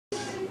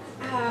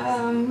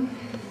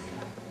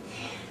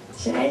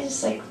Should I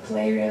just like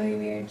play really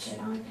weird shit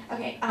on?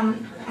 Okay,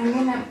 I'm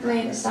gonna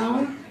play the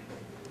song.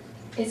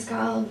 It's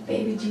called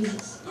Baby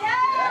Jesus. Yeah!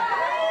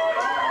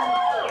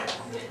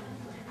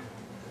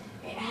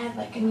 I had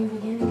like a new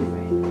beginning for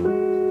it.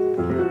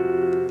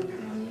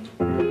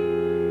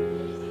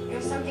 It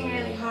was something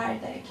really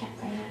hard that I can't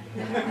find out.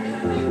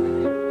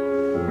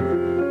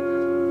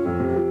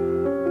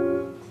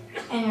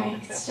 Anyway,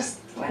 it's just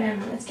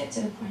whatever, let's get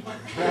to the point.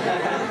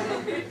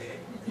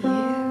 You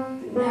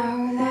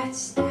know that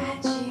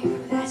statue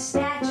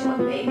of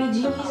baby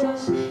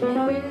Jesus in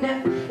a window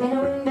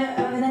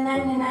of the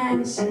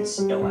 99-cent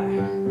store.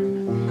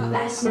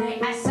 Last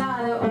night I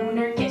saw the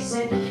owner kiss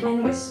it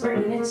and whisper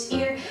in its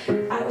ear.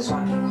 I was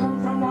walking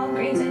home from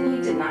Walgreens and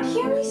he did not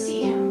hear me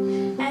see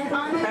him. And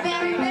on the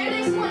very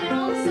next morning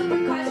all the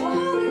supper cars were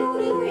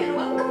hallelujah and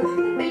welcome back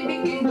the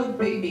baby king, the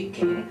baby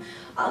king.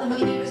 All the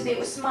believers, they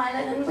were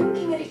smiling and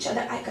winking at each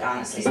other. I could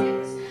honestly say I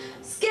was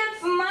scared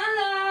for my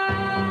life.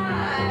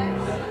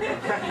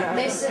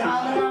 They said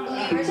all the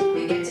non-believers,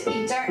 they get to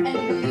eat dirt, and the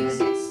believers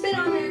get to spit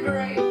on their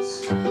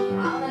graves.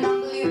 All the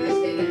non-believers,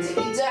 they get to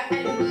eat dirt,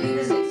 and the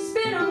believers get to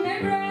spit on their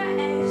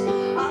graves.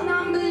 All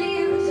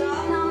non-believers,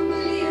 all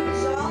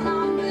non-believers, all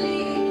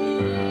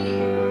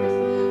non-believers.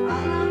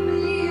 All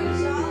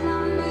non-believers, all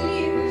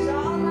non-believers,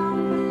 all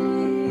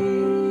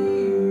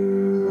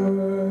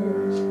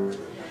non-believers.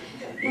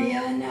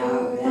 You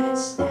know that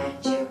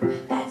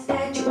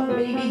statue of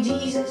baby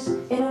Jesus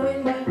in a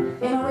window of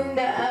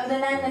the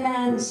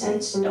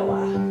 99-cent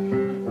store.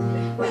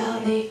 Well,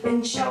 they've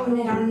been showing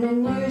it on the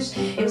news.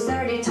 It was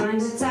 30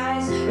 times its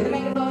size, with a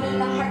megaphone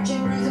and a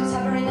heart-shaped bruise. It was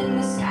hovering in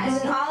the skies,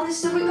 and all the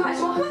silver cars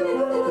were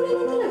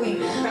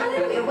hallelujah,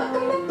 hallelujah,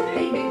 welcome back the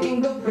baby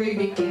king, the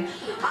baby king.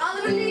 All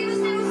the believers,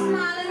 they were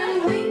smiling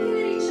and winking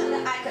at each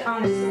other. I could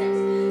honestly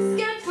say,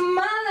 scared for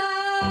my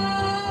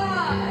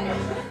life.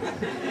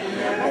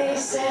 They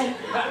said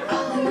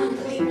all the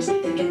non-believers,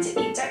 they get to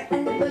eat dirt,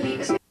 and the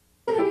believers get to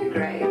spit on their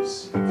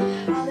graves.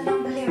 All the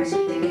non-believers,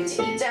 they get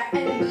to eat dirt,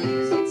 and the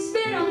believers get to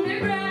spit on their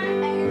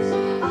graves.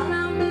 All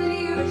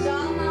non-believers,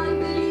 all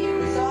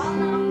non-believers, all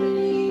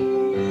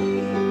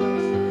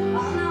non-believers.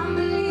 All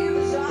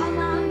non-believers, all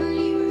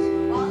non-believers,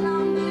 all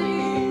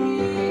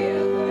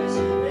non-believers.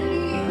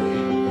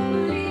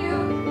 Believe, believe,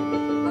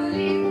 believe,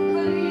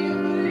 believe,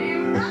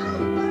 believe. Oh,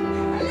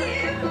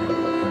 believe,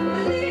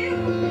 believe,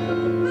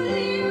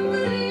 believe, believe,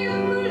 believe.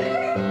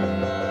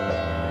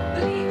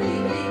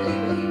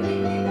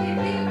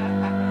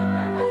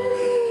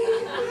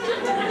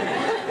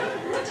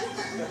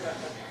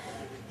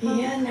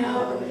 You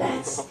know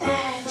that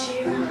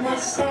statue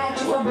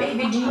of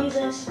baby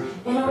Jesus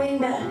in a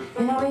window of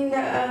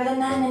the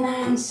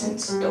 99-cent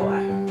store.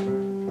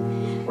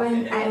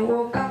 When I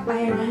woke up,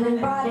 I ran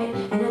and bought it,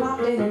 and I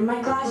locked it in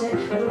my closet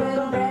with a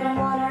little bread and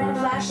water and a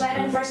flashlight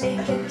and first aid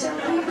kit to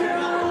leave the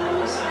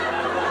house.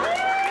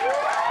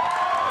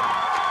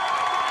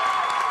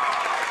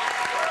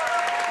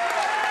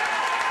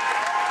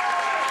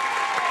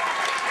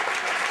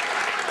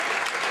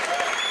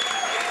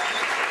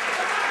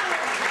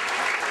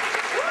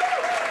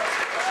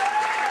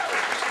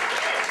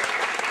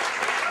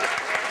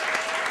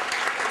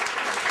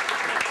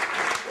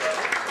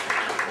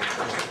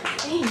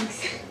 Thanks.